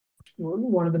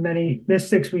one of the many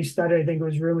mystics we studied, I think it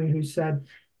was Rumi, who said,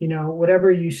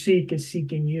 whatever you seek is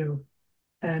seeking you.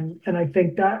 And I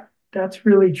think that's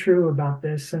really true about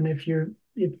this. And if you're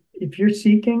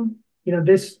seeking,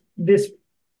 this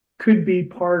could be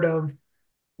part of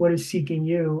what is seeking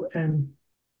you. And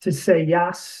to say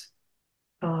yes,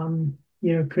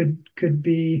 could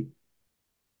be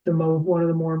one of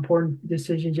the more important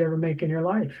decisions you ever make in your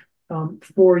life,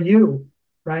 for you,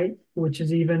 right? Which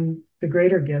is even the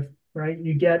greater gift, right?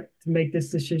 You get to make this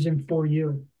decision for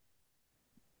you.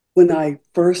 When I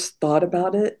first thought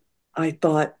about it, I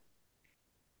thought,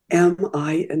 am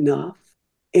I enough?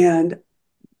 And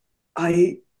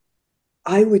I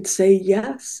I would say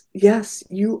yes. Yes,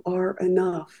 you are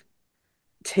enough.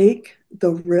 Take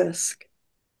the risk.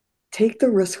 Take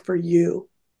the risk for you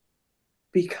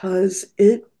because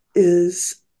it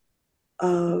is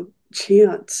a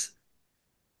chance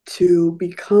to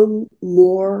become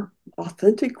more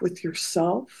authentic with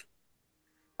yourself,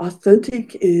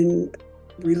 authentic in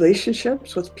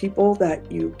relationships with people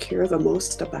that you care the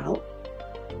most about,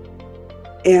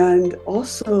 and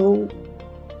also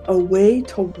a way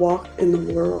to walk in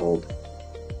the world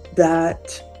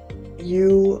that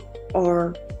you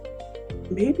are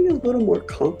maybe a little more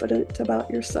confident about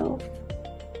yourself.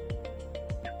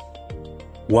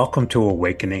 Welcome to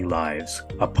Awakening Lives,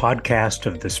 a podcast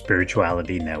of the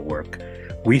Spirituality Network.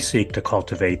 We seek to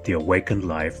cultivate the awakened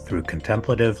life through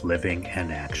contemplative living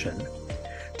and action.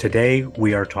 Today,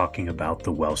 we are talking about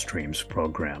the Wellstreams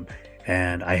program,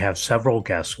 and I have several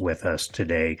guests with us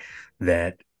today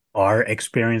that are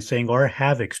experiencing or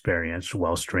have experienced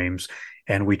Wellstreams,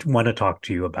 and we want to talk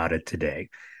to you about it today.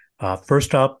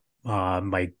 First up,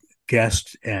 my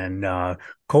guest and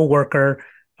co-worker,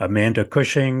 Amanda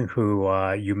Cushing, who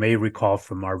you may recall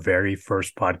from our very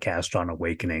first podcast on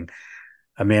Awakening.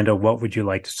 Amanda, what would you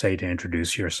like to say to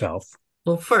introduce yourself?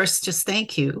 Well, first, just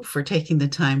thank you for taking the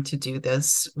time to do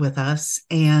this with us.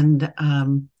 And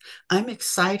I'm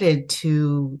excited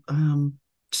to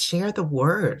share the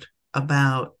word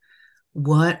about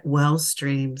what well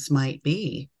streams might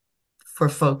be for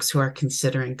folks who are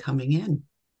considering coming in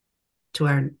to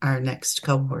our next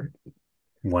cohort.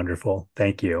 Wonderful.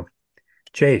 Thank you.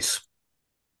 Jace,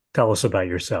 tell us about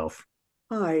yourself.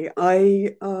 Hi,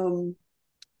 I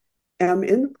am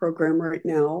in the program right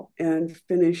now and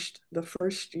finished the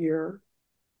first year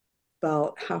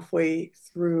about halfway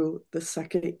through the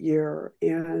second year.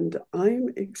 And I'm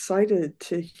excited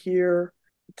to hear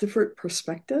different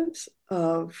perspectives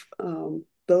of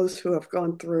those who have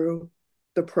gone through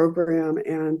the program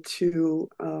and to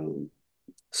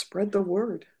spread the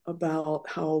word about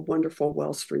how wonderful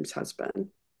Wellstreams has been.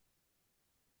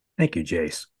 Thank you,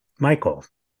 Jace. Michael,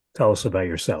 tell us about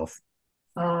yourself.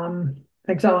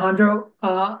 Thanks, Alejandro.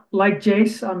 Like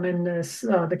Jace, I'm in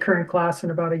the current class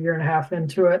and about a year and a half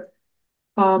into it.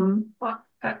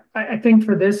 I think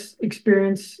for this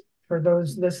experience, for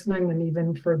those listening, and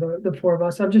even for the four of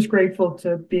us, I'm just grateful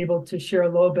to be able to share a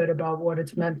little bit about what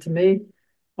it's meant to me,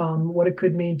 what it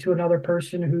could mean to another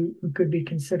person who could be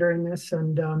considering this,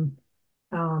 um,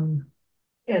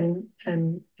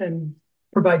 and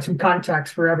provide some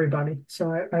context for everybody.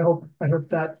 So I hope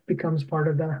that becomes part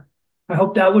of I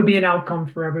hope that would be an outcome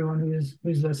for everyone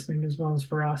who's listening as well as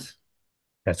for us.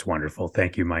 That's wonderful.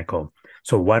 Thank you, Michael.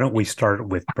 So why don't we start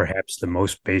with perhaps the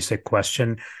most basic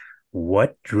question?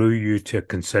 What drew you to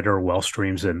consider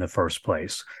Wellstreams in the first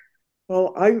place?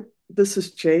 Well, this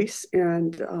is Jace,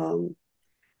 and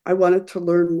I wanted to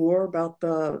learn more about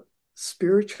the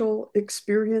spiritual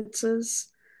experiences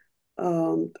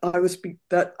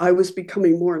that I was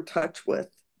becoming more in touch with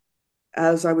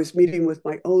as I was meeting with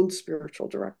my own spiritual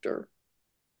director.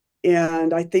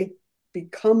 And I think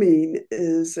becoming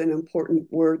is an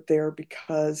important word there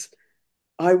because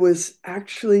I was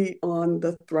actually on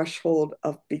the threshold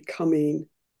of becoming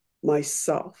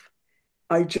myself.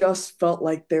 I just felt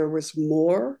like there was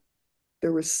more.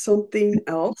 There was something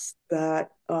else that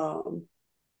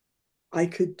I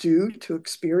could do to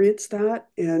experience that.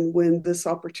 And when this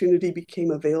opportunity became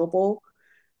available,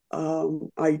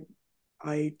 I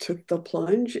took the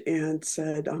plunge and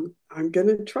said, I'm going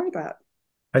to try that.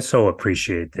 I so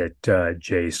appreciate that,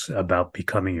 Jace, about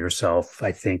becoming yourself.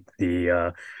 I think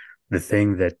the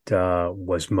thing that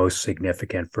was most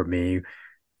significant for me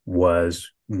was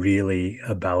really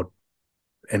about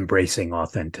embracing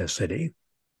authenticity.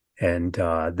 And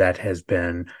that has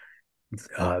been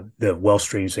the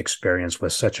Wellstreams experience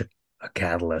was such a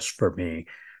catalyst for me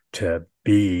to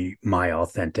be my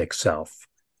authentic self.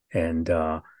 And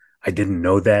I didn't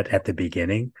know that at the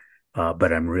beginning,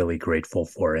 but I'm really grateful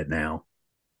for it now.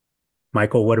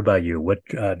 Michael, what about you? What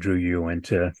drew you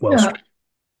into Yeah, Wellstreams?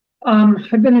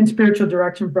 I've been in spiritual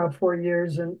direction for about 4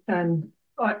 years, and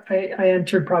I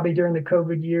entered probably during the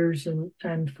COVID years,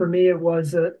 and for me it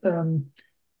was a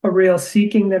real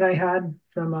seeking that I had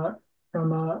from a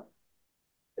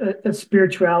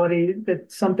spirituality,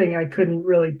 that something I couldn't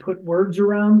really put words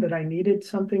around, that I needed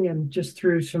something, and just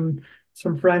through some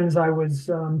friends I was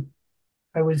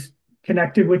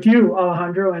connected with you,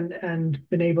 Alejandro, and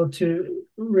been able to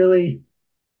really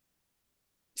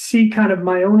see kind of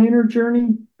my own inner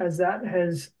journey as that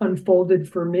has unfolded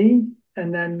for me,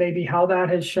 and then maybe how that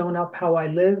has shown up how I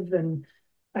live. And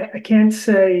I can't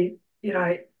say,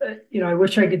 I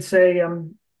wish I could say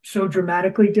I'm so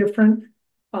dramatically different.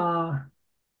 Uh,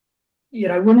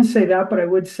 I wouldn't say that, but I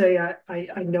would say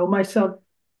I know myself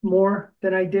more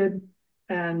than I did.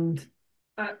 And,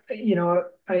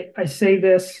 I say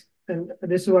this, and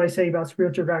this is what I say about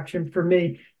spiritual direction. For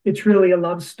me, it's really a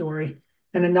love story,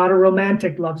 and not a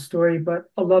romantic love story, but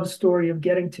a love story of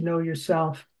getting to know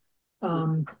yourself.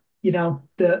 Um,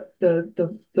 the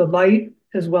light,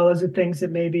 as well as the things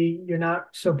that maybe you're not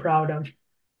so proud of.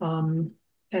 Um,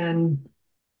 and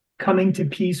coming to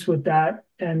peace with that,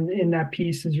 and in that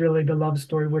peace is really the love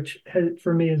story, which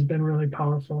for me has been really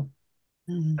powerful.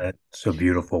 Mm. That's a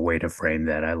beautiful way to frame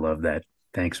that. I love that.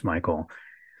 Thanks, Michael.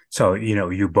 So,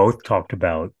 you both talked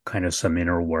about kind of some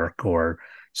inner work or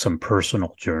some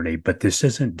personal journey, but this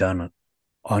isn't done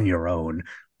on your own.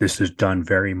 This is done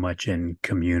very much in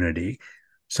community.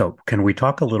 So, can we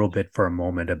talk a little bit for a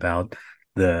moment about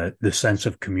the sense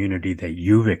of community that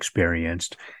you've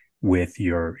experienced with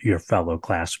your fellow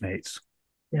classmates?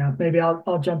 Yeah, maybe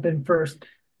I'll jump in first.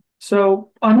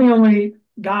 So I'm the only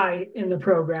guy in the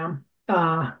program,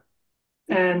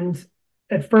 and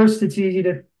at first it's easy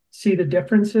to see the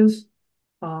differences,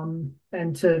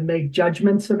 and to make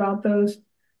judgments about those.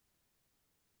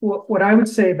 What I would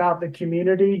say about the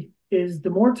community is, the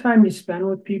more time you spend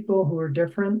with people who are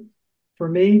different, for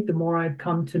me, the more I've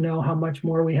come to know how much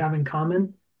more we have in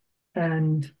common.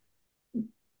 And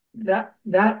that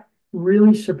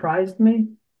really surprised me,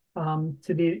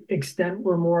 to the extent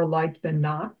we're more alike than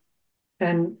not.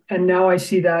 And now I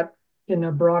see that in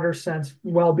a broader sense,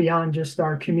 well beyond just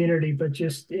our community, but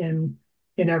just in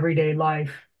everyday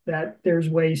life, that there's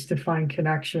ways to find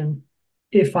connection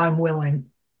if I'm willing.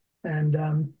 And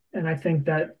I think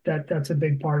that's a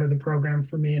big part of the program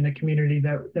for me, and the community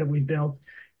that we built.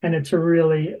 And it's a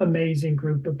really amazing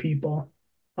group of people,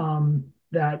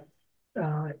 that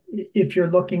if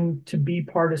you're looking to be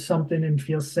part of something and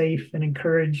feel safe and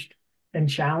encouraged and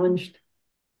challenged,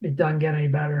 it doesn't get any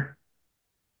better.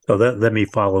 So let me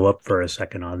follow up for a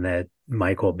second on that,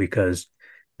 Michael, because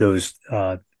those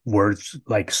words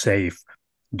like safe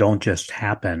don't just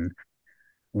happen.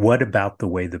 What about the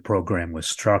way the program was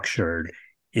structured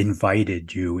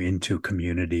invited you into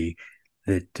community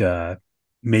that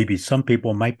maybe some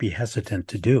people might be hesitant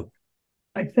to do?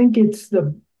 I think it's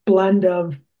the blend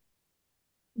of,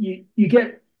 you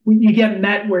get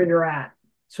met where you're at.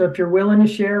 So if you're willing to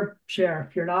share, share.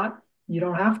 If you're not, you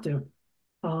don't have to.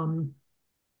 Um,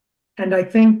 and I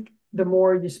think the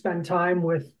more you spend time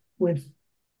with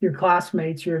your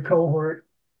classmates, your cohort,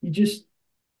 you just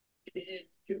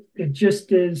it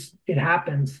just is, it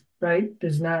happens, right?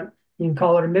 There's not, you can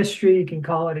call it a mystery, you can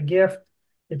call it a gift.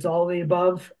 It's all the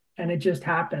above, and it just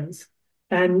happens.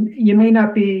 And you may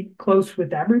not be close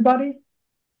with everybody,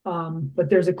 but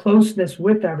there's a closeness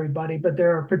with everybody. But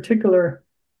there are particular,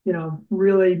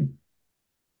 really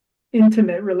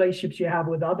intimate relationships you have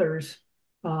with others,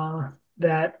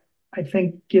 that I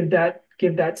think give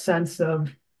that sense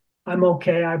of, I'm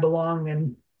okay, I belong,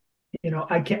 and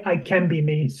I can be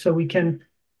me. So we can,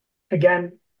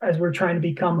 again, as we're trying to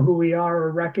become who we are,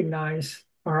 or recognize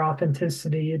our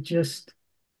authenticity,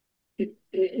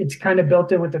 it's kind of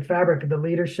built in with the fabric of the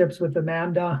leaderships with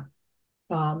Amanda,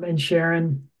 and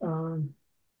Sharon,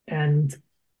 and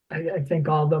I think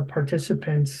all the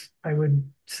participants, I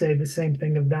would say the same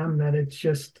thing of them, that it's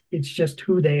just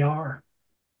who they are.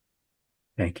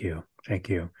 Thank you. Thank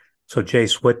you. So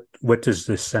Jace, what does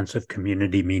this sense of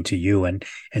community mean to you, and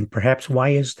perhaps why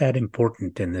is that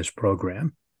important in this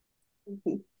program?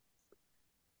 Mhm.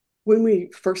 When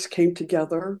we first came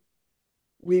together,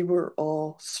 we were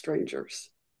all strangers.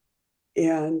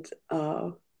 And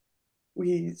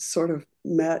we sort of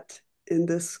met in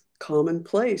this common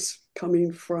place,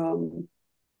 coming from,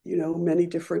 many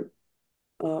different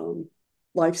um,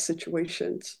 life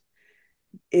situations.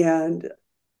 And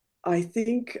I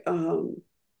think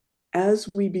as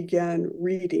we began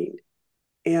reading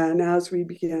and as we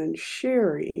began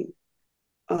sharing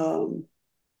um,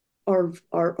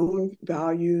 our own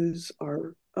values,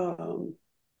 our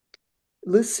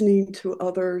listening to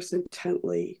others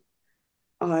intently,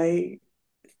 I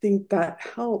think that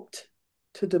helped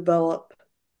to develop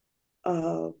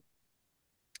uh,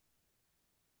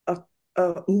 a,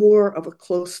 a more of a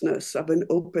closeness, of an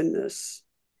openness.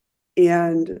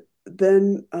 And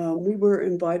then we were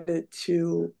invited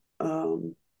to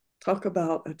talk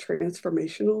about a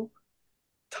transformational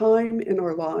time in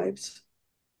our lives.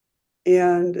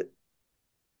 And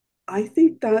I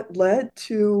think that led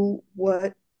to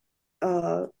what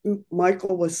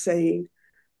Michael was saying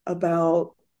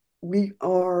about we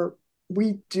are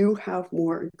we do have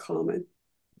more in common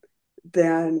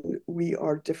than we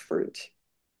are different,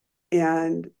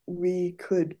 and we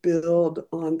could build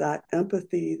on that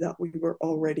empathy that we were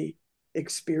already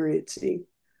experiencing.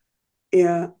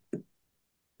 And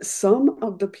some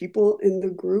of the people in the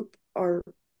group are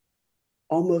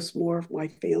almost more of my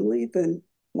family than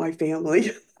my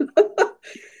family.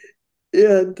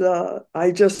 And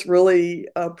I just really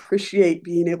appreciate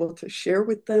being able to share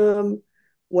with them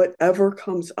whatever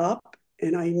comes up.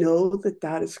 And I know that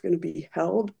that is going to be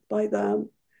held by them.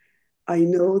 I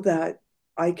know that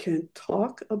I can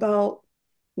talk about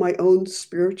my own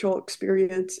spiritual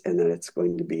experience and that it's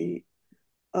going to be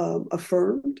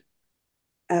affirmed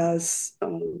as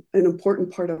an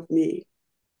important part of me.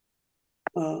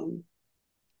 Um,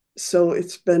 so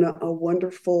it's been a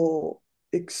wonderful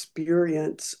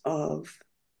experience of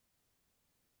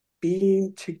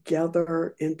being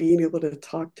together and being able to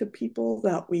talk to people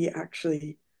that we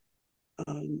actually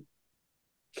um,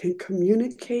 can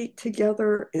communicate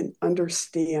together and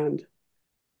understand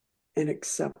and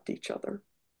accept each other.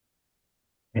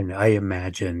 And I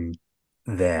imagine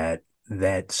that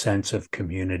that sense of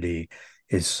community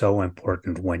is so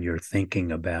important when you're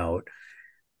thinking about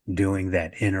doing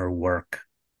that inner work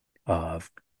of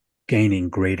gaining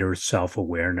greater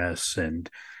self-awareness and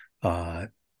uh,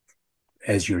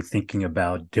 as you're thinking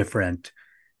about different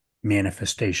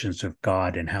manifestations of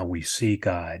God and how we see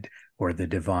God or the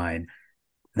divine,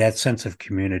 that sense of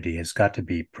community has got to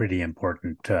be pretty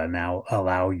important to now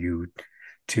allow you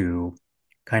to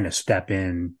kind of step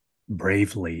in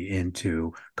bravely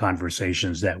into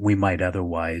conversations that we might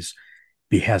otherwise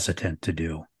be hesitant to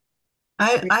do.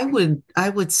 I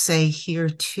would say here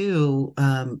too,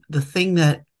 the thing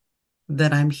that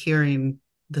I'm hearing,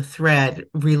 the thread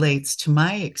relates to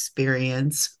my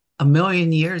experience a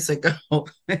million years ago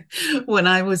when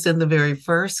I was in the very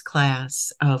first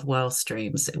class of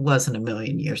Wellstreams. It wasn't a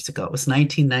million years ago, it was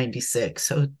 1996.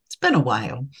 So it's been a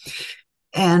while.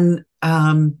 And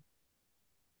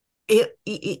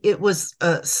it was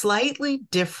a slightly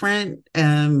different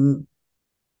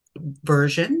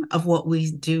version of what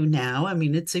we do now. I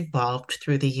mean, it's evolved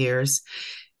through the years.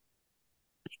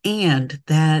 And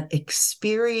that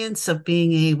experience of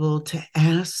being able to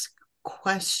ask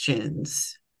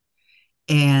questions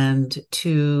and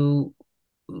to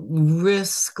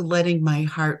risk letting my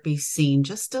heart be seen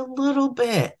just a little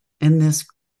bit in this,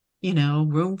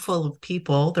 room full of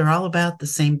people. They're all about the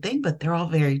same thing, but they're all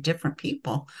very different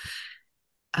people.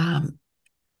 Um,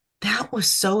 that was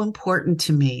so important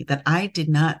to me that I did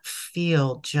not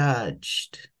feel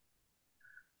judged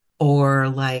or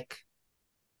like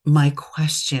my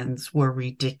questions were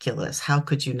ridiculous. How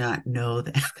could you not know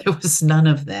that? There was none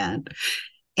of that.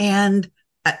 And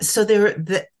so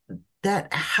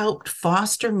that helped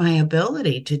foster my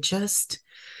ability to just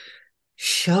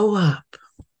show up,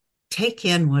 take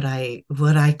in what I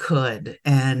could,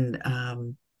 and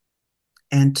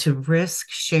to risk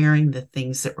sharing the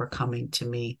things that were coming to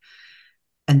me.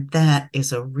 And that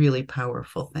is a really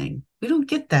powerful thing. We don't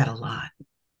get that a lot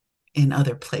in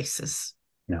other places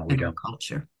No, we in our don't.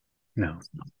 culture. No.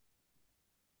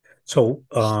 So,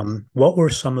 what were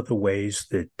some of the ways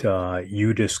that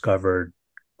you discovered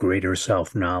greater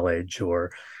self-knowledge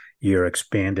or your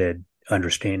expanded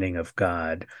understanding of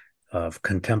God, of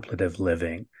contemplative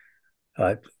living?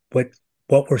 Uh, what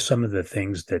what were some of the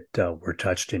things that were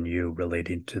touched in you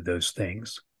relating to those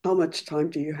things? How much time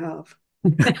do you have?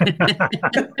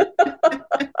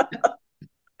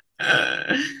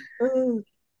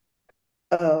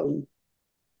 um,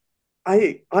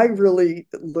 I really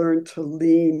learned to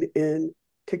lean in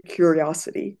to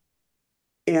curiosity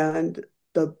and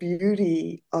the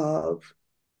beauty of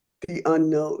the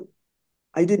unknown.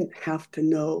 I didn't have to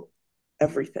know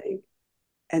everything,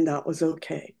 and that was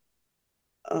okay.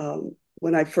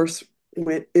 When I first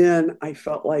went in, I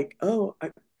felt like, oh,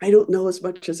 I don't know as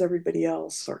much as everybody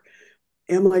else, or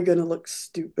am I going to look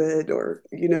stupid, or,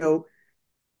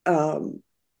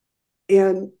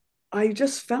 and I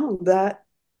just found that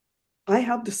I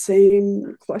have the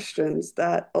same questions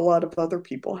that a lot of other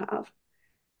people have.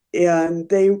 And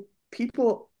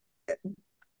people,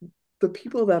 the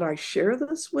people that I share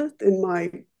this with in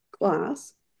my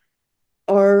class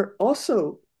are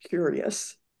also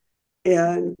curious,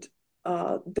 and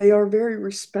they are very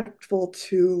respectful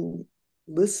to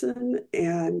listen,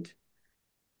 and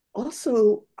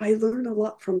also I learn a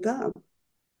lot from them.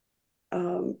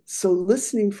 So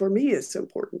listening for me is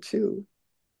important too.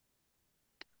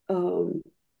 Um,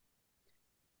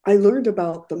 I learned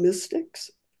about the mystics,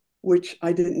 which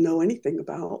I didn't know anything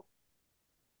about.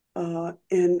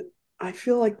 And I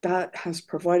feel like that has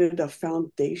provided a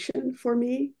foundation for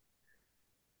me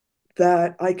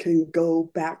that I can go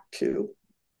back to.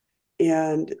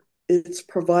 And it's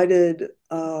provided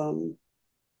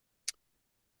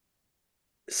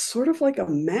sort of like a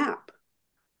map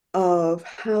of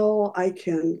how I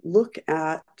can look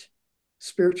at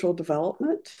spiritual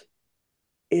development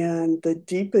and the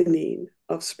deepening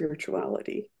of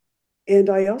spirituality. And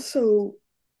I also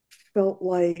felt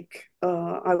like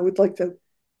I would like to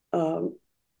um,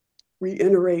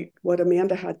 reiterate what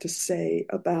Amanda had to say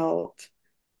about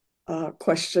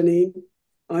questioning.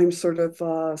 I'm sort of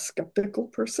a skeptical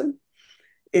person.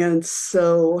 And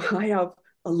so I have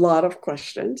a lot of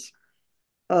questions.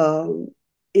 Um,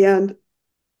 and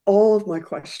all of my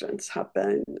questions have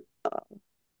been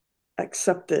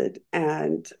accepted.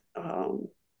 And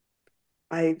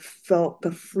I felt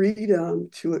the freedom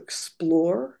to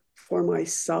explore for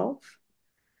myself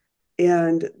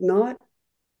and not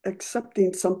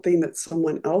accepting something that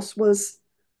someone else was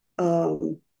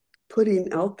um,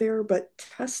 putting out there, but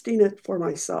testing it for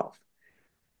myself.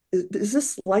 Is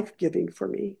this life giving for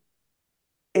me?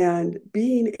 And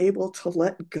being able to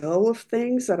let go of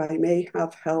things that I may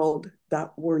have held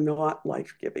that were not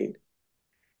life giving.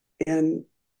 And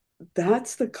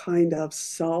that's the kind of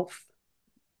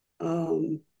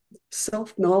um,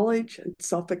 self knowledge and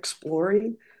self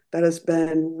exploring that has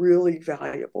been really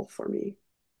valuable for me.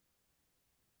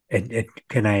 And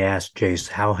can I ask, Jace,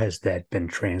 how has that been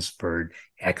transferred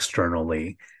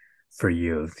externally for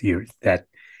you? That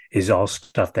is all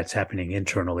stuff that's happening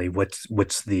internally.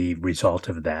 What's the result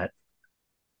of that?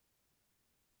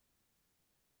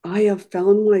 I have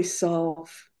found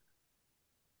myself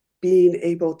being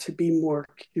able to be more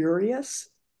curious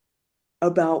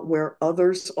about where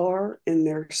others are in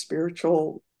their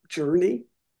spiritual journey,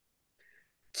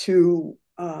 to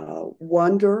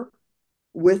wonder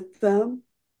with them,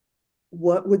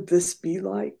 what would this be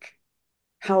like?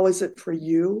 How is it for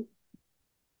you?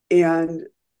 And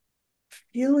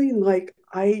feeling like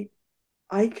I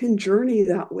can journey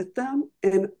that with them,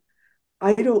 and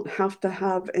I don't have to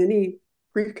have any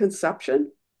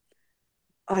preconception.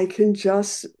 I can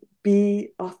just be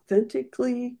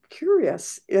authentically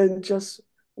curious and just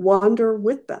wander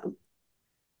with them.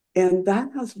 And that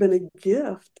has been a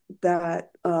gift that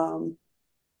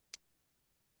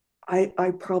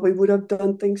I probably would have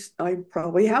done things, I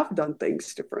probably have done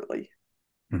things differently.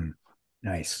 Mm,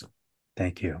 nice.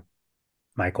 Thank you.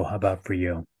 Michael, how about for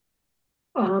you?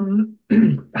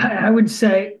 I would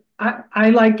say I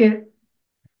like it.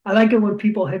 I like it when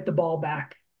people hit the ball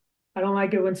back. I don't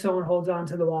like it when someone holds on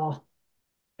to the ball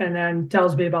and then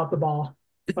tells me about the ball.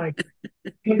 Like,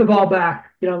 hit the ball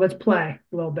back, let's play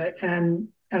a little bit. And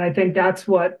I think that's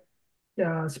what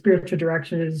spiritual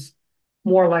direction is,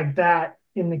 more like that,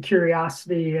 in the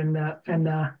curiosity and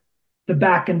the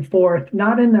back and forth,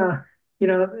 not in the,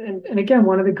 and again,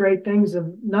 one of the great things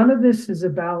of none of this is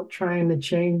about trying to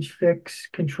change, fix,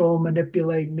 control,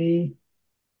 manipulate me.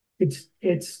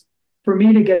 It's for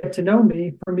me to get to know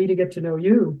me, for me to get to know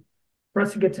you, for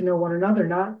us to get to know one another,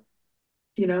 not,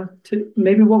 to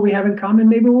maybe what we have in common,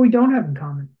 maybe what we don't have in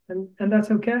common. And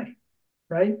that's okay,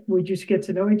 right? We just get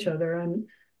to know each other. And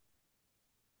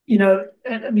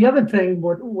the other thing,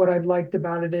 what I've liked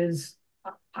about it is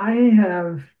I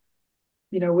have,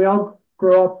 we all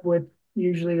grow up with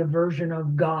usually a version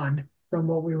of God from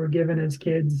what we were given as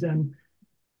kids. And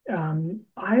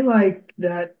I like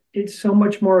that it's so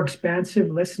much more expansive,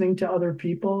 listening to other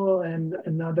people and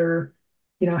another,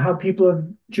 how people have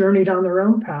journeyed on their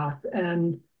own path.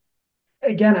 And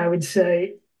again, I would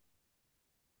say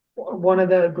one of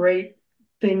the great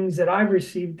things that I've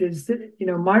received is that,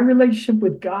 my relationship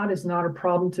with God is not a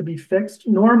problem to be fixed,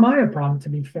 nor am I a problem to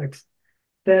be fixed.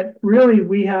 That really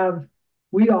we are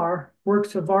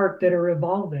works of art that are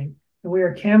evolving, and we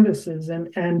are canvases.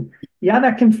 And yeah,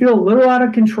 that can feel a little out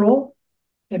of control.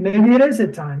 And maybe it is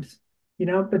at times,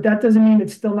 but that doesn't mean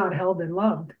it's still not held and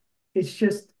loved. It's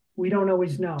just we don't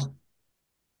always know.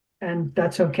 And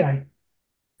that's okay.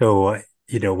 So,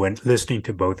 when listening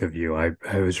to both of you, I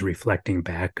was reflecting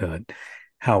back on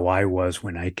how I was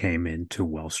when I came into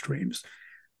Wellstreams.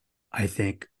 I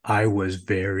think I was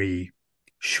very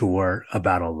sure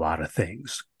about a lot of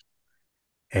things.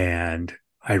 And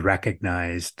I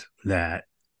recognized that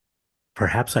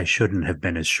perhaps I shouldn't have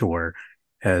been as sure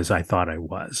as I thought I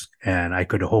was. And I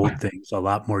could hold things a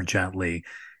lot more gently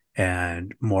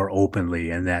and more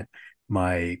openly, and that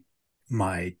my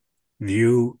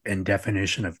view and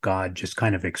definition of God just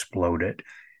kind of exploded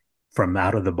from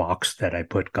out of the box that I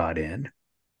put God in.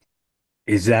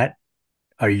 Is that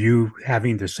Are you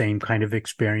having the same kind of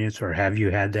experience, or have you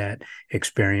had that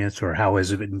experience, or how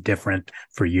has it been different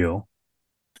for you?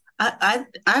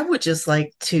 I would just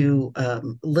like to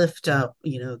lift up,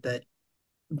 that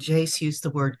Jace used the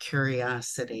word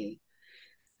curiosity.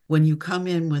 When you come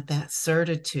in with that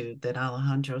certitude that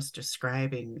Alejandro's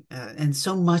describing, and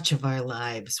so much of our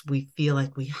lives, we feel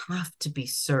like we have to be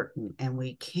certain and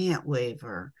we can't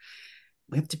waver.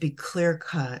 We have to be clear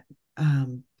cut.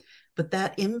 But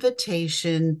that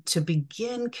invitation to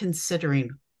begin considering,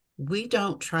 we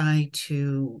don't try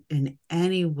to in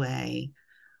any way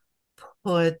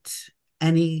put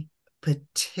any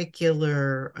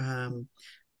particular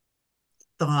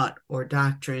thought or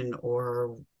doctrine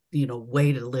or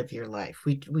way to live your life.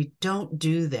 We don't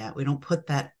do that. We don't put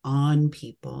that on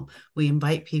people. We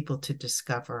invite people to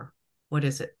discover what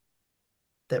is it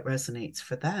that resonates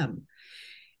for them.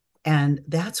 And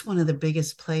that's one of the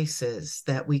biggest places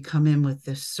that we come in with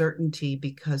this certainty,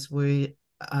 because we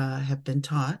have been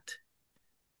taught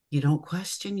you don't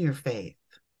question your faith.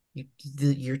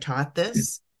 You're taught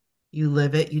this, you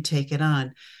live it, you take it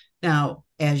on. Now,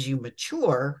 as you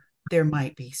mature, there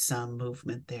might be some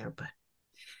movement there, but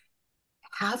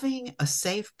having a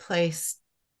safe place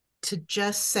to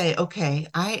just say, okay,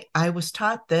 I was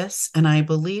taught this and I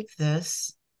believe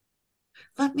this.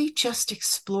 Let me just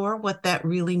explore what that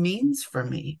really means for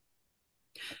me.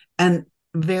 And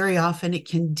very often it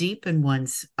can deepen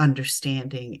one's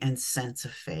understanding and sense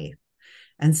of faith.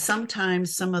 And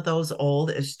sometimes some of those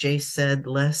old, as Jay said,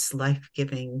 less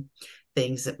life-giving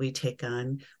things that we take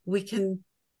on, we can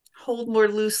hold more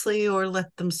loosely or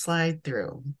let them slide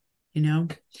through, you know?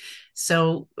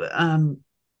 So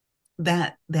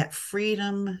that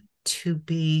freedom to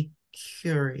be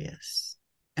curious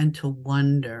and to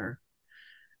wonder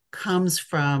comes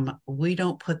from, we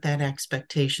don't put that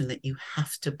expectation that you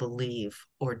have to believe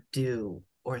or do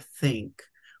or think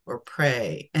or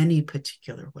pray any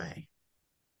particular way.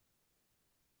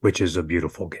 Which is a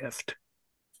beautiful gift.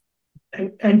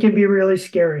 And can be really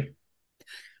scary.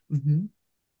 Mm-hmm.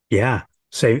 Yeah.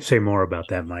 Say more about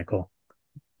that, Michael.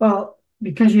 Well,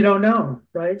 because you don't know,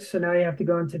 right? So now you have to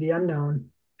go into the unknown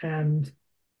and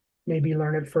maybe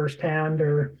learn it firsthand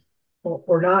or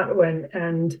not.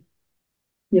 And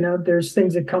there's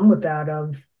things that come with that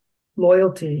of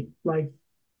loyalty, like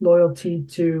loyalty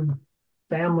to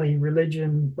family,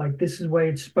 religion, like this is the way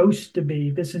it's supposed to be.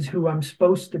 This is who I'm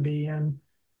supposed to be, and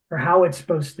or how it's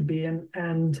supposed to be.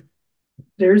 And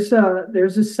there's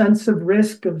a sense of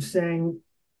risk of saying,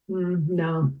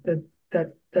 no,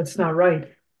 that's not right.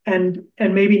 And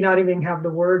maybe not even have the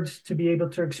words to be able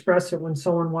to express it when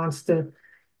someone wants to,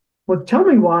 well, tell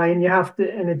me why. And you have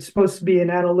to, and it's supposed to be an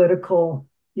analytical,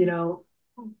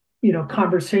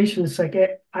 conversation. It's like,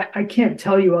 I can't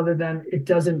tell you other than it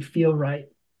doesn't feel right.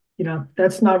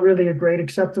 That's not really a great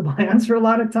acceptable answer a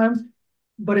lot of times,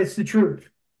 but it's the truth.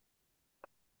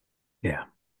 Yeah.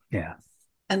 Yeah.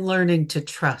 And learning to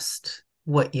trust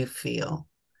what you feel.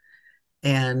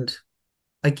 And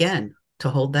again, to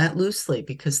hold that loosely,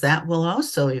 because that will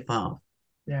also evolve.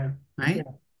 Yeah. Right.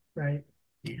 Yeah. Right.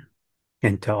 Yeah.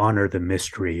 And to honor the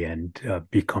mystery and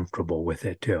be comfortable with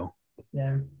it too.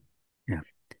 Yeah. Yeah.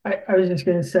 I was just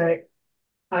going to say,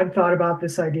 I've thought about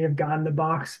this idea of God in the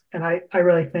box, and I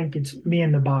really think it's me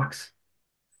in the box.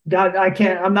 God,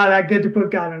 I'm not that good to put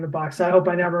God in the box. I hope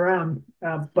I never am.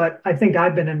 But I think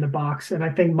I've been in the box, and I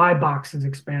think my box has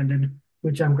expanded,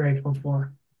 which I'm grateful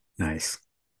for. Nice.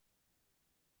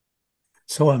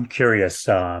 So I'm curious,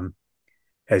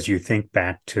 as you think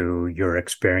back to your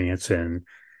experience in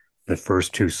the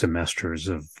first two semesters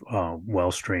of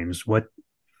Wellstreams,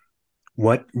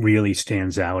 what really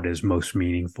stands out as most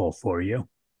meaningful for you?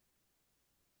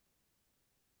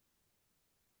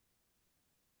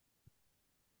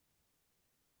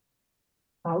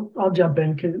 I'll jump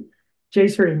in because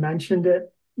Jace already mentioned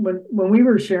it. When we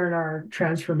were sharing our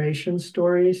transformation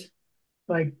stories,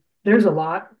 like there's a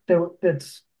lot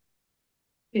that's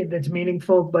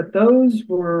meaningful, but those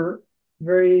were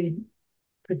very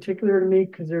particular to me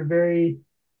because they're very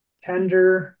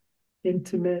tender,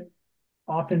 intimate,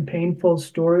 often painful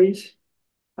stories.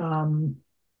 Um,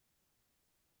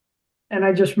 and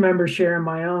I just remember sharing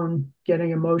my own,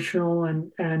 getting emotional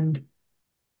and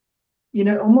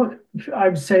almost I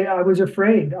would say I was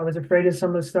afraid. I was afraid of some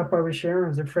of the stuff I was sharing. I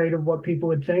was afraid of what people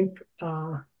would think.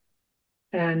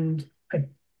 And I,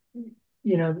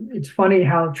 it's funny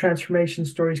how transformation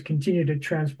stories continue to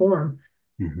transform.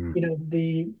 Mm-hmm. You know,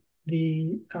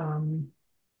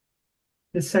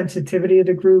 the sensitivity of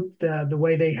the group, the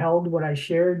way they held what I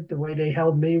shared, the way they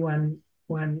held me when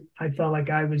I felt like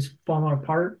I was falling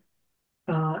apart.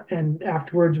 And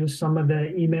afterwards with some of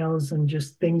the emails and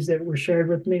just things that were shared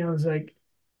with me, I was like,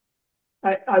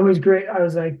 I was great. I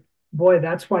was like, boy,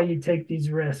 that's why you take these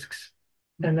risks.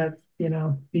 And that,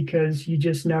 because you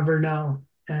just never know.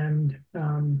 And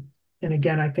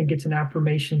again, I think it's an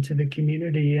affirmation to the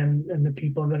community and the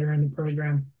people that are in the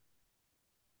program.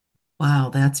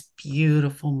 Wow, that's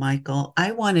beautiful, Michael.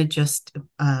 I want to just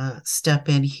step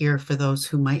in here for those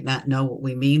who might not know what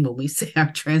we mean when we say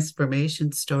our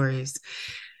transformation stories.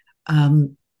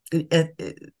 Um, it,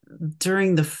 it-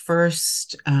 During the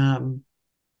first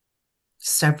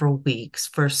several weeks,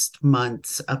 first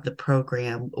months of the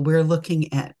program, we're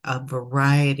looking at a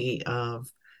variety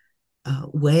of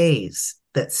ways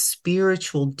that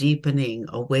spiritual deepening,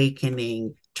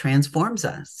 awakening transforms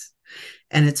us.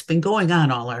 And it's been going on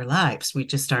all our lives. We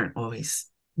just aren't always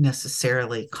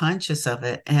necessarily conscious of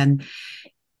it. And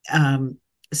um,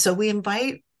 so we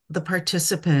invite the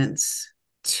participants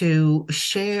to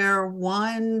share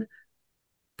one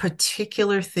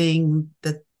particular thing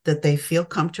that they feel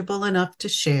comfortable enough to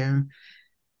share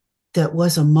that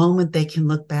was a moment they can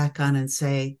look back on and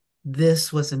say,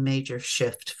 this was a major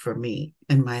shift for me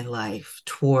in my life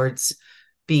towards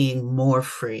being more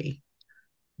free,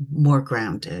 more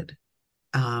grounded,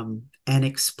 and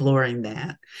exploring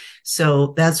that.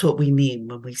 So that's what we mean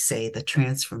when we say the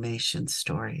transformation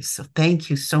stories. So thank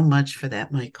you so much for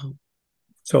that, Michael.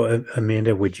 So,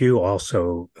 Amanda, would you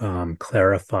also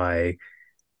clarify?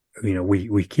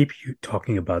 We keep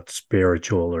talking about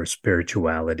spiritual or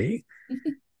spirituality.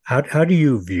 How do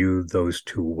you view those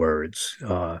two words?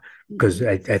 Because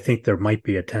I think there might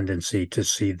be a tendency to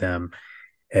see them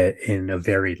in a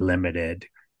very limited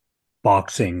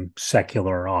boxing,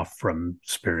 secular off from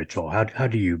spiritual. How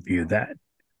do you view that?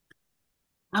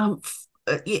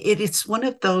 It's one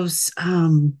of those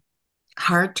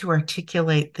hard to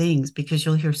articulate things because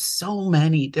you'll hear so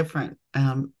many different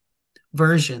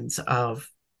versions of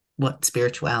what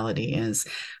spirituality is.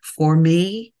 For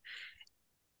me,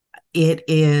 it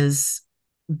is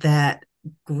that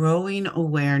growing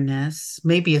awareness,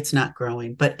 maybe it's not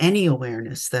growing, but any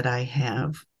awareness that I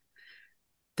have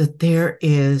that there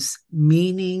is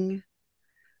meaning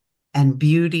and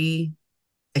beauty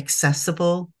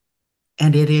accessible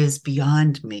and it is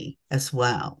beyond me as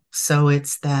well. So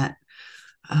it's that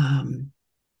um,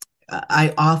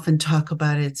 I often talk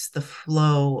about it's the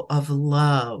flow of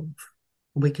love.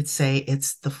 We could say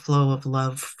it's the flow of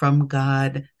love from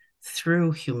God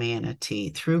through humanity,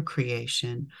 through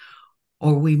creation.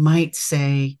 Or we might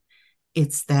say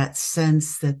it's that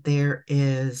sense that there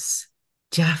is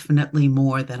definitely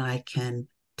more than I can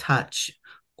touch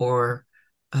or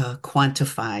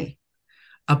quantify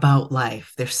about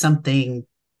life. There's something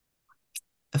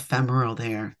ephemeral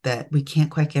there that we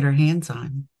can't quite get our hands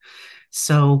on.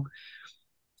 So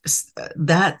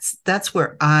that's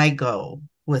where I go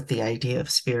with the idea of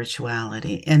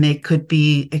spirituality. And it could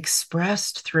be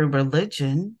expressed through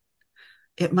religion.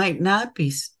 It might not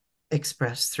be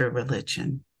expressed through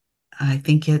religion. I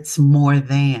think it's more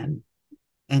than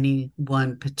any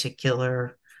one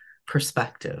particular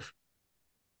perspective.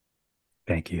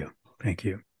 Thank you. Thank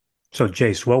you. So,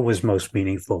 Jace, what was most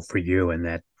meaningful for you in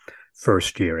that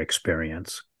first year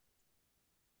experience?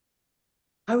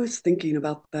 I was thinking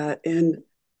about that, and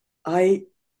I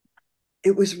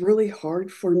it was really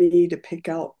hard for me to pick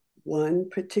out one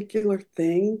particular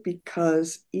thing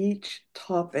because each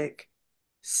topic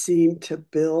seemed to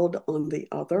build on the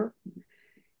other.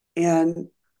 And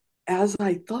as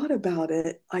I thought about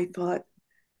it, I thought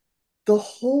the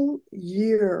whole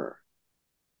year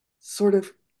sort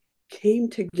of came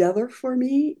together for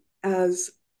me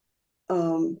as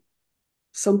um,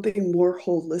 something more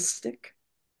holistic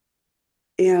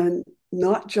and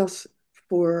not just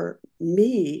for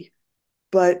me,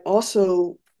 but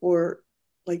also for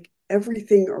like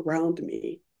everything around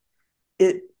me.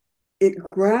 It it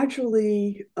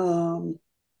gradually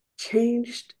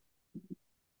changed.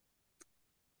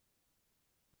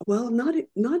 Well,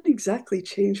 not exactly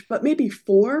changed, but maybe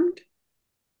formed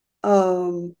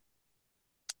um,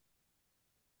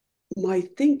 my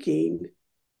thinking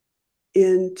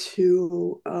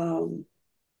into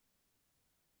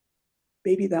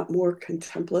maybe that more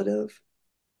contemplative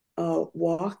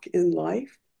walk in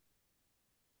life.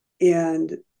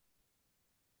 And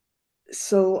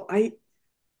so I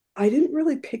didn't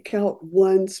really pick out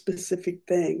one specific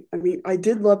thing. I mean, I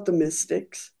did love the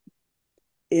mystics,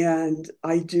 And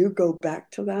I do go back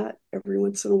to that every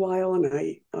once in a while, and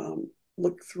I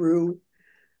look through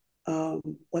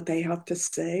what they have to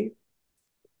say.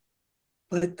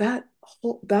 But that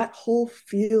whole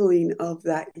feeling of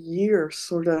that year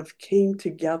sort of came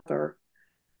together,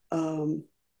 um,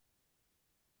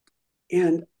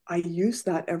 and I use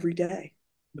that every day.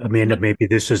 Amanda, maybe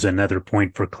this is another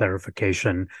point for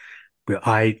clarification.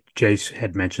 Jace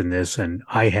had mentioned this, and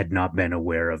I had not been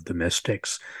aware of the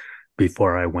mystics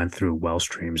before I went through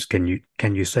Wellstreams.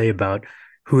 Can you say about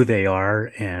who they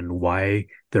are and why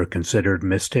they're considered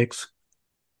mystics?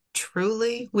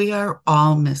 Truly, we are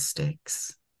all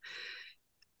mystics.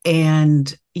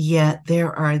 And yet,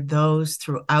 there are those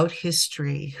throughout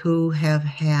history who have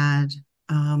had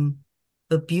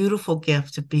the beautiful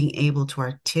gift of being able to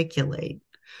articulate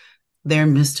their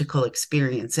mystical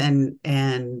experience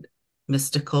and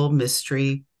mystical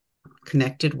mystery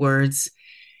connected words.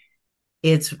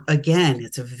 It's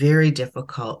very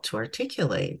difficult to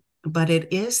articulate, but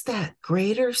it is that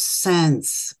greater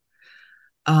sense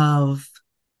of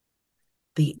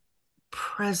the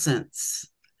presence,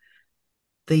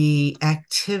 the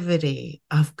activity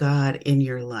of God in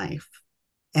your life,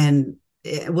 and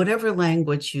whatever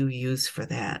language you use for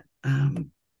that.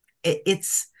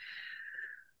 It's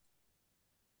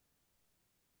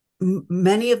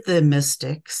many of the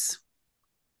mystics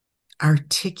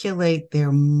articulate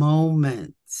their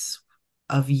moments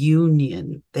of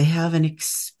union. They have an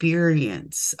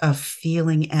experience of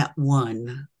feeling at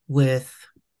one with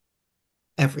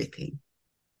everything.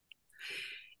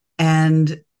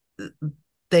 And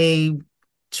they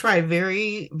try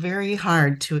very, very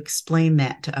hard to explain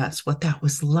that to us, what that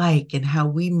was like, and how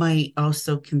we might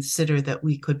also consider that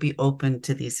we could be open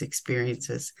to these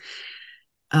experiences.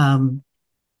 Um,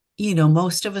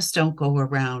 most of us don't go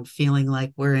around feeling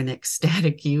like we're in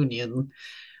ecstatic union,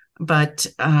 but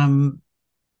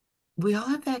we all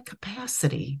have that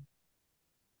capacity.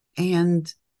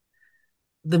 And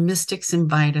the mystics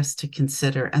invite us to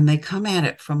consider, and they come at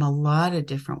it from a lot of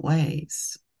different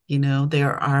ways.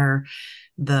 There are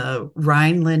the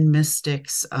Rhineland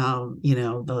mystics,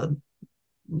 the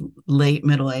late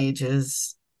Middle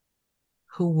Ages,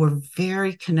 who were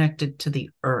very connected to the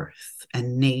earth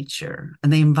and nature.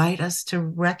 And they invite us to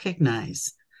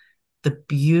recognize the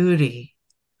beauty,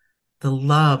 the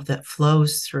love that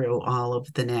flows through all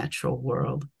of the natural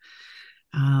world.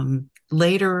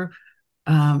 Later,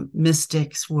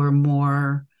 mystics were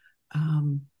more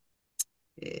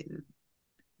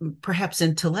perhaps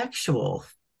intellectual.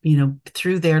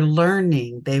 Through their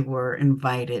learning, they were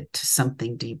invited to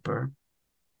something deeper.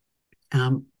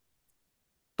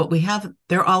 But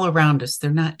they're all around us.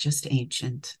 They're not just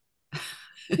ancient.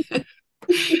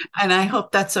 And I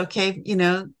hope that's okay.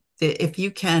 If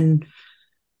you can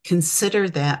consider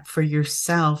that for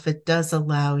yourself, it does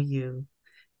allow you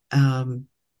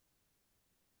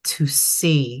to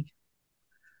see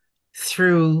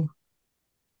through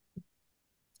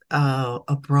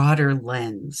a broader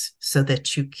lens so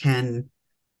that you can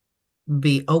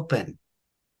be open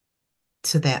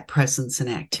to that presence and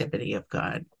activity of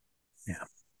God. Yeah.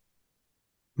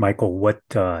 Michael, what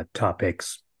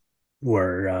topics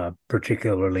were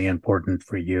particularly important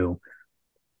for you?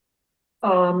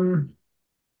 I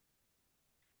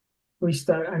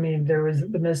mean, there was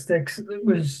the mystics, it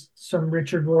was some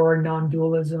Richard Rohr,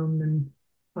 non-dualism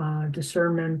and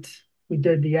discernment. We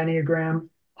did the Enneagram.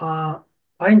 I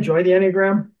enjoy the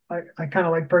Enneagram. I kind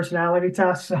of like personality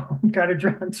tests, so I'm kind of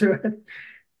drawn to it.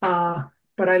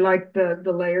 But I like the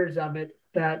layers of it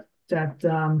that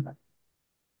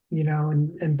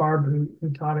and Barb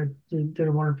who taught it did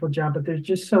a wonderful job. But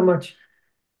there's so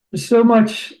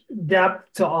much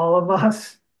depth to all of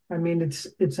us. I mean,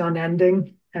 it's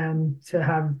unending, and to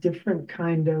have different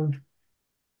kind of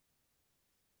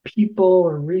people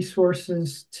or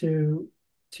resources to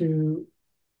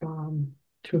um,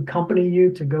 to accompany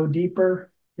you to go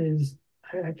deeper is,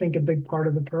 I think, a big part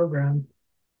of the program.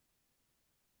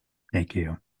 Thank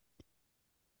you.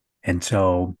 And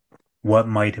so, what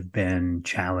might have been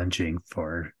challenging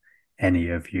for any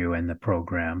of you in the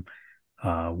program?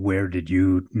 Where did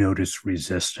you notice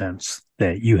resistance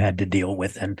that you had to deal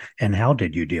with, and how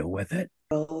did you deal with it?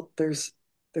 Well, there's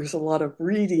a lot of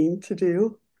reading to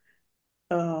do,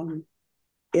 and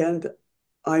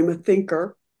I'm a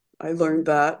thinker. I learned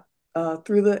that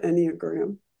through the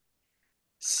Enneagram.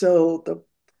 So the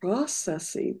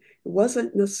processing, it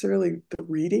wasn't necessarily the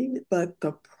reading, but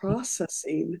the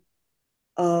processing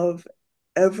of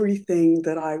everything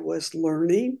that I was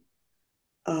learning.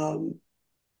 Um,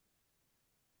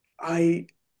 I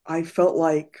I felt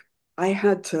like I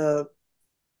had to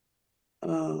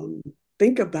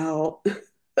think about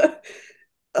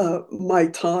my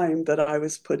time that I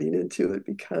was putting into it,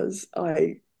 because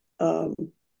I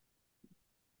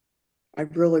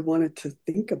really wanted to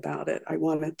think about it. I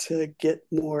wanted to get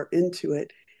more into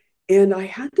it. And I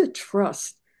had to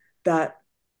trust that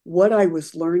what I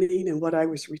was learning and what I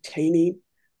was retaining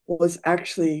was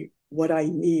actually what I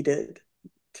needed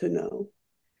to know.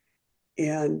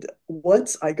 And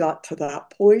once I got to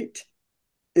that point,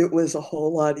 it was a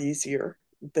whole lot easier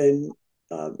than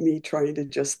me trying to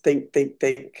just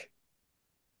think.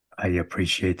 I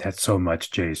appreciate that so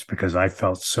much, Jace, because I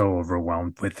felt so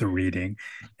overwhelmed with the reading,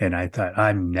 and I thought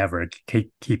I'm never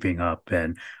keeping up,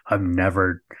 and I'm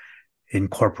never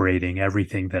incorporating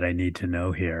everything that I need to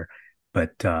know here.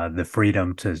 But the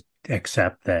freedom to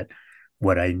accept that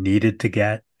what I needed to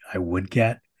get, I would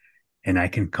get, and I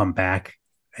can come back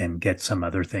and get some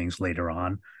other things later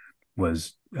on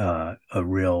was a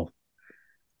real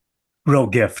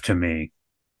gift to me.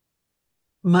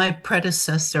 My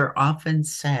predecessor often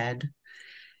said,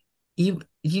 you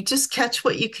just catch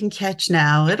what you can catch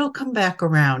now. It'll come back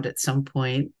around at some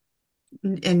point,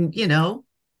 and you'll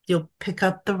pick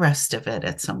up the rest of it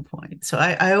at some point. So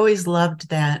I always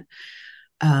loved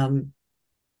um,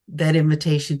 that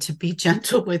invitation to be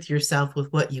gentle with yourself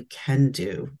with what you can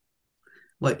do,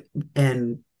 what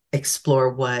and explore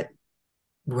what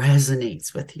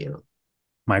resonates with you.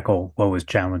 Michael, what was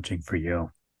challenging for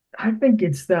you? I think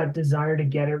it's that desire to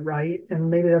get it right. And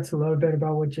maybe that's a little bit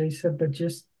about what Jay said, but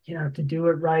just, to do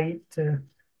it right, to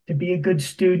be a good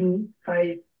student,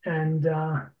 right? And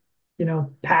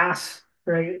pass,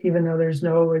 right? Even though there's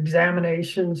no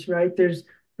examinations, right? There's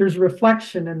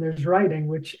reflection and there's writing,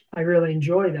 which I really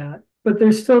enjoy that. But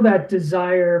there's still that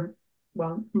desire,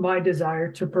 well, my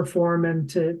desire to perform and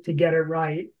to get it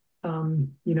right,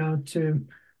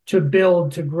 to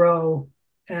build, to grow.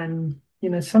 And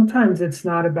sometimes it's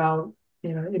not about,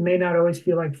 it may not always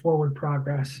feel like forward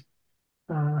progress.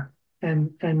 Uh,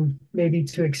 and maybe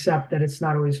to accept that it's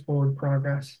not always forward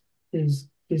progress is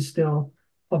still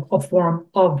a form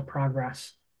of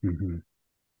progress. Mm-hmm.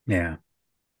 Yeah.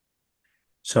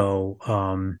 So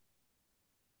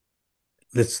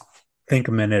let's think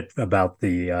a minute about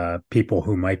the people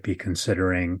who might be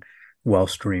considering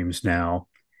Wellstreams now.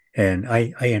 And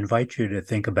I invite you to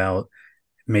think about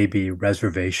maybe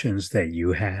reservations that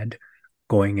you had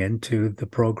going into the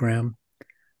program.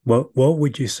 What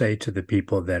would you say to the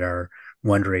people that are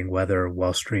wondering whether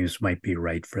Wellstreams might be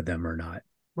right for them or not?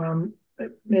 Well,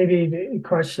 maybe the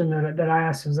question that I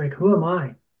asked is like, who am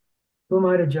I? Who am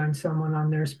I to judge someone on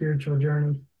their spiritual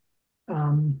journey?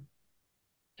 Um,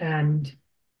 and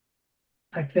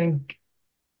I think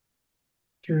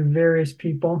through various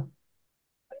people,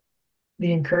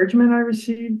 the encouragement I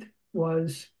received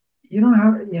was, you don't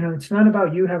have, it's not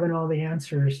about you having all the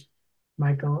answers,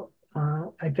 Michael.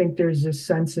 I think there's this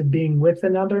sense of being with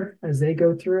another as they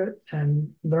go through it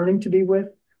and learning to be with,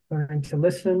 learning to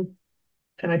listen.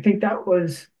 And I think that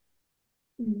was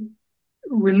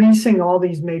releasing all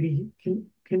these maybe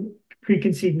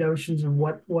preconceived notions of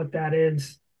what that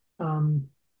is, um,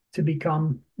 to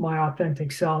become my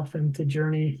authentic self and to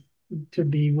journey, to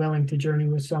be willing to journey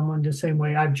with someone the same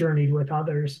way I've journeyed with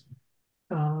others.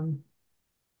 Um,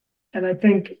 and I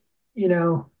think, you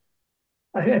know,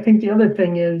 I think the other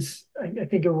thing is, I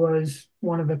think it was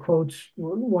one of the quotes,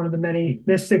 one of the many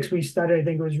mystics we studied, I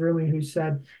think it was Rumi who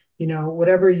said,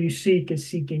 whatever you seek is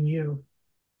seeking you.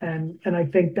 And I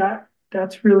think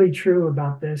that's really true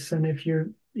about this. And if you're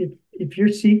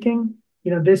seeking,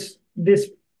 this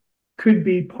could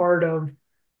be part of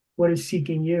what is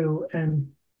seeking you.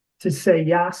 And to say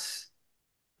yes,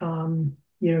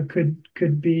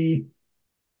 could be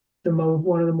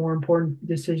one of the more important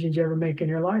decisions you ever make in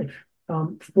your life,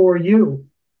 for you,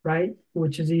 right?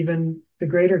 Which is even the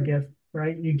greater gift,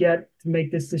 right? You get to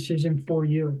make this decision for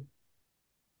you.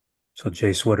 So,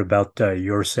 Jace, what about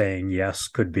your saying yes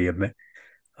could be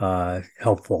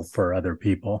helpful for other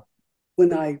people?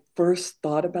 When I first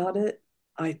thought about it,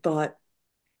 I thought,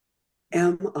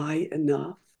 am I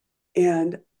enough?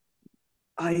 And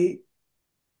I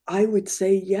I would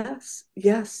say yes,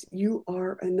 yes, you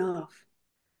are enough.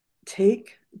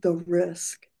 Take the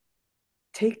risk.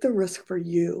 Take the risk for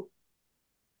you,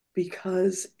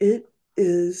 because it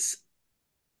is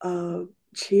a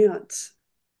chance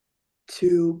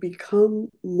to become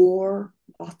more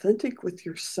authentic with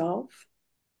yourself,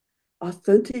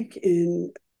 authentic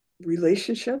in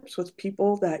relationships with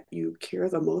people that you care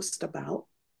the most about,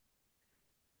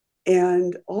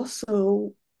 and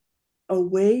also a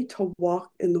way to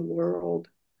walk in the world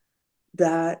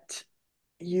that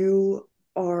you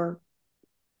are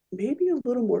maybe a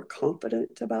little more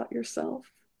confident about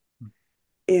yourself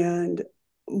and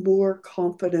more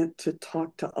confident to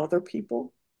talk to other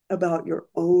people about your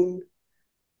own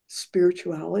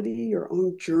spirituality, your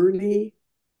own journey,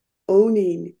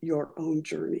 owning your own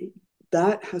journey.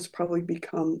 That has probably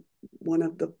become one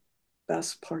of the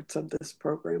best parts of this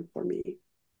program for me,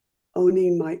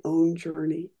 owning my own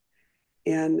journey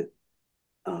and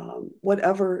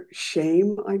whatever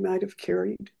shame I might have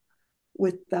carried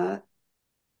with that,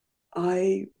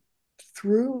 I,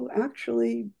 through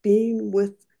actually being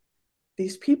with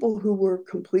these people who were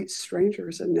complete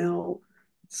strangers and now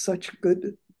such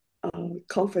good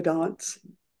confidants,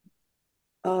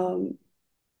 um,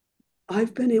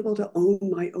 I've been able to own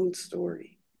my own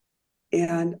story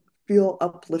and feel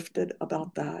uplifted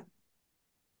about that.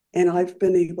 And I've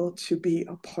been able to be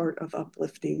a part of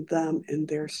uplifting them in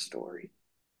their story.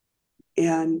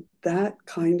 And that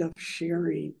kind of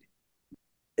sharing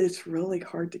is really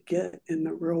hard to get in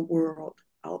the real world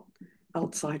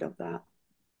outside of that.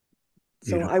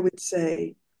 So Yeah. I would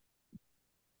say,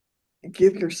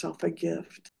 give yourself a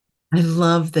gift. I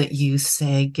love that you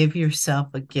say, give yourself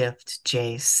a gift,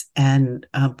 Jace. And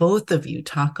both of you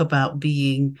talk about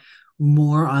being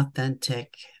more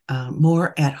authentic,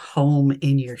 more at home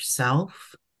in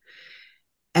yourself.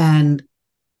 And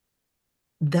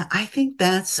I think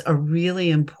that's a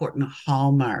really important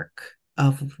hallmark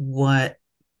of what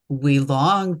we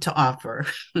long to offer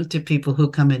to people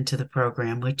who come into the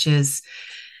program, which is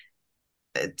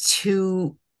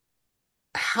to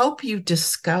help you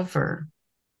discover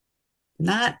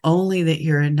not only that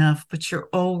you're enough, but you're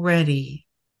already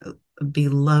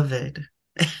beloved.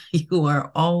 You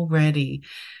are already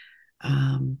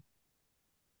um,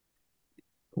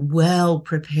 well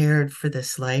prepared for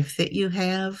this life that you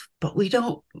have, but we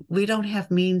don't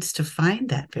have means to find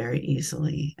that very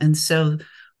easily. And so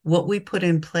what we put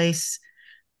in place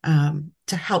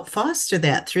to help foster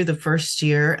that through the first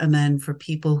year, and then for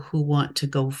people who want to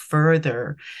go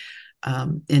further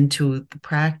into the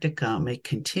practicum, it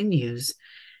continues,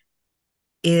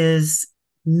 is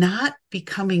not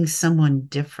becoming someone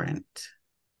different,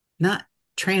 not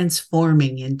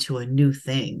transforming into a new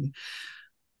thing,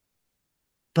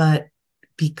 but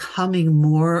becoming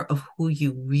more of who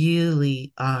you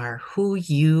really are, who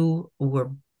you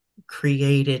were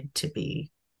created to be.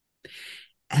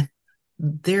 And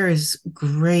there is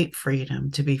great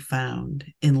freedom to be found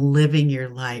in living your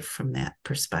life from that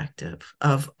perspective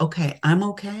of, okay, I'm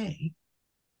okay.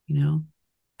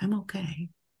 I'm okay.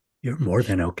 You're more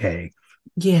than okay.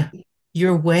 Yeah,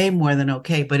 you're way more than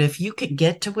okay. But if you can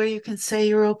get to where you can say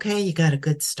you're okay, you got a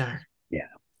good start. Yeah.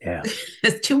 Yeah.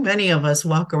 Too many of us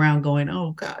walk around going,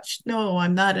 oh gosh, no,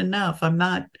 I'm not enough. I'm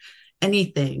not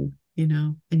anything,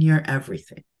 and you're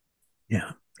everything.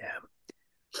 Yeah. Yeah.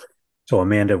 So,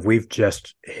 Amanda, we've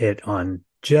just hit on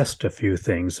just a few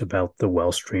things about the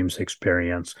Wellstreams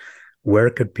experience. Where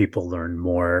could people learn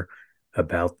more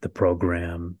about the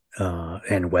program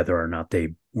and whether or not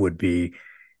they would be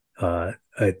a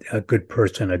good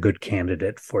person, a good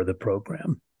candidate for the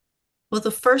program? Well,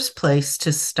 the first place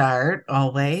to start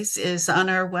always is on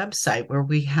our website, where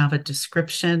we have a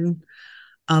description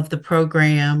of the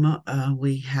program.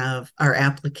 We have our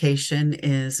application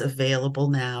is available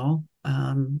now.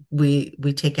 We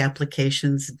take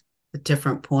applications at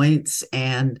different points,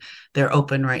 and they're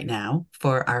open right now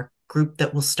for our group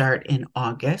that will start in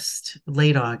August,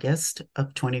 late August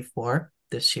of 24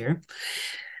 this year.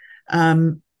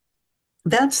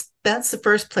 That's the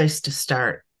first place to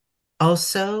start.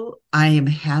 Also, I am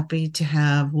happy to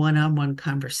have one-on-one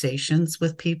conversations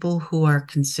with people who are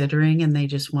considering and they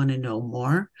just want to know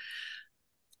more.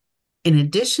 In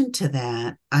addition to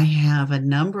that, I have a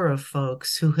number of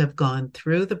folks who have gone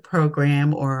through the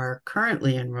program or are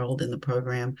currently enrolled in the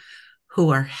program who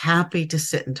are happy to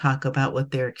sit and talk about what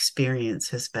their experience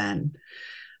has been,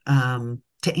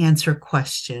 to answer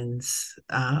questions,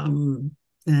 and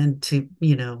to,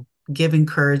 give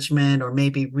encouragement or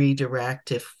maybe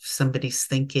redirect if somebody's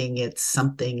thinking it's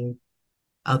something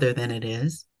other than it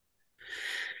is.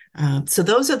 So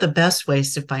those are the best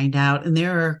ways to find out. And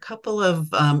there are a couple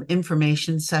of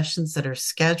information sessions that are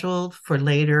scheduled for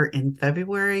later in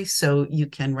February. So you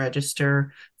can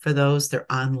register for those.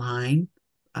 They're online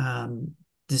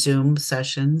Zoom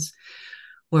sessions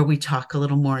where we talk a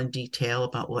little more in detail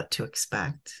about what to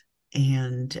expect.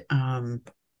 And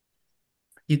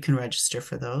you can register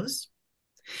for those.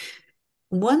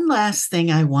 One last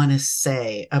thing I want to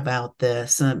say about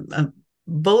this,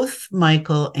 both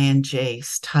Michael and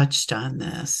Jace touched on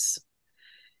this,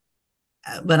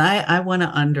 but I want to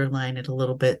underline it a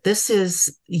little bit.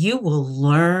 You will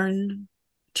learn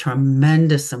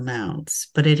tremendous amounts,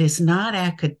 but it is not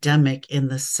academic in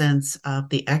the sense of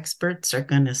the experts are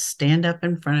going to stand up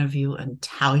in front of you and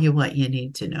tell you what you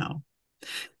need to know.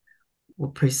 We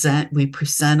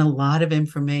present a lot of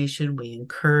information. We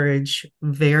encourage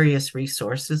various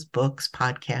resources, books,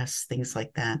 podcasts, things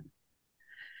like that.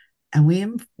 And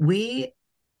we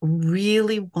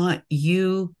really want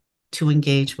you to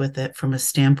engage with it from a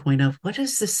standpoint of what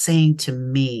is this saying to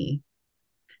me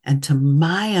and to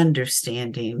my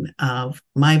understanding of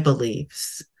my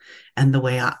beliefs and the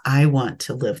way I want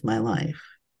to live my life.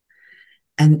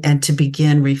 And to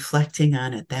begin reflecting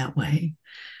on it that way,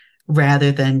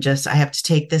 rather than just, I have to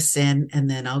take this in and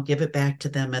then I'll give it back to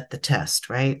them at the test,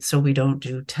 right? So we don't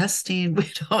do testing,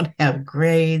 we don't have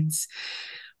grades.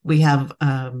 We have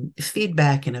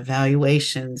feedback and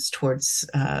evaluations towards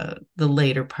the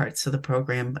later parts of the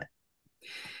program, but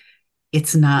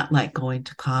it's not like going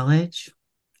to college,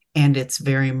 and it's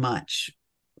very much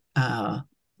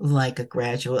like a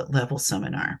graduate level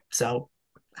seminar. So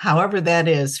however that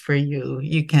is for you,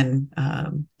 you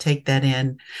can take that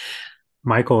in.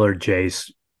 Michael or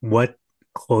Jace, what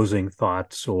closing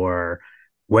thoughts or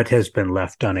what has been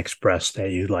left unexpressed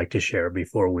that you'd like to share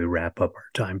before we wrap up our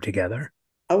time together?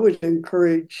 I would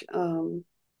encourage, I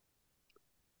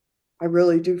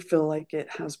really do feel like it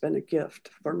has been a gift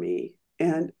for me.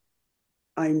 And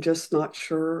I'm just not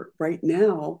sure right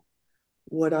now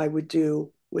what I would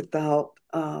do without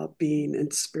being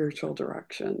in spiritual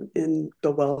direction in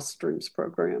the Wellstreams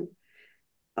program.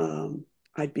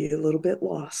 I'd be a little bit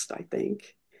lost, I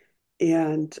think.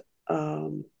 And I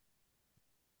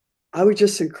would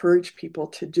just encourage people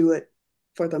to do it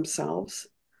for themselves,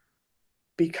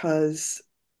 because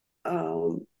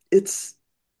it's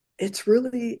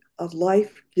really a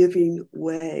life-giving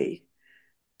way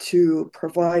to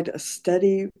provide a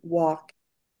steady walk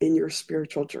in your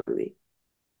spiritual journey.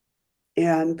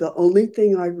 And the only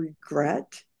thing I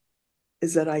regret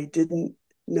is that I didn't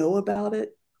know about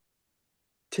it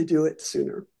to do it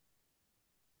sooner.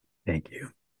 Thank you.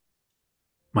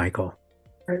 Michael.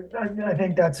 I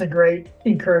think that's a great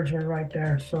encouragement right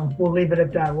there. So we'll leave it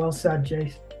at that. Well said,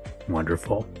 Jace.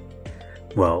 Wonderful.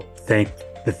 Well, thank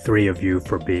the three of you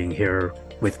for being here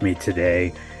with me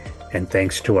today. And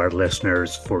thanks to our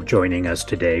listeners for joining us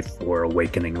today for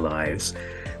Awakening Lives.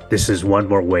 This is one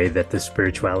more way that the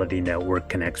Spirituality Network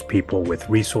connects people with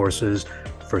resources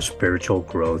for spiritual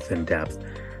growth and depth,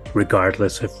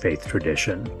 regardless of faith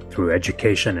tradition, through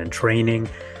education and training,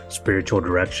 spiritual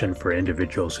direction for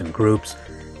individuals and groups,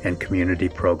 and community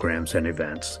programs and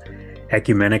events.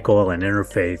 Ecumenical and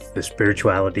interfaith, the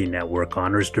Spirituality Network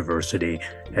honors diversity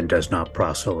and does not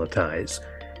proselytize.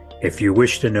 If you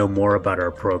wish to know more about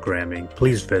our programming,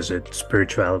 please visit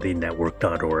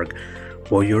spiritualitynetwork.org,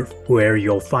 where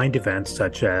you'll find events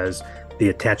such as the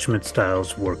Attachment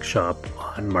Styles Workshop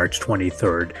on March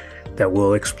 23rd that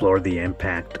will explore the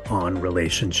impact on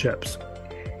relationships.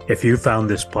 If you found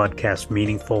this podcast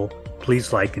meaningful,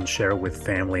 please like and share with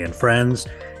family and friends,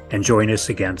 and join us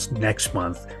again next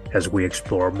month as we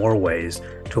explore more ways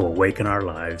to awaken our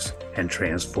lives and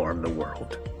transform the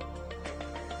world.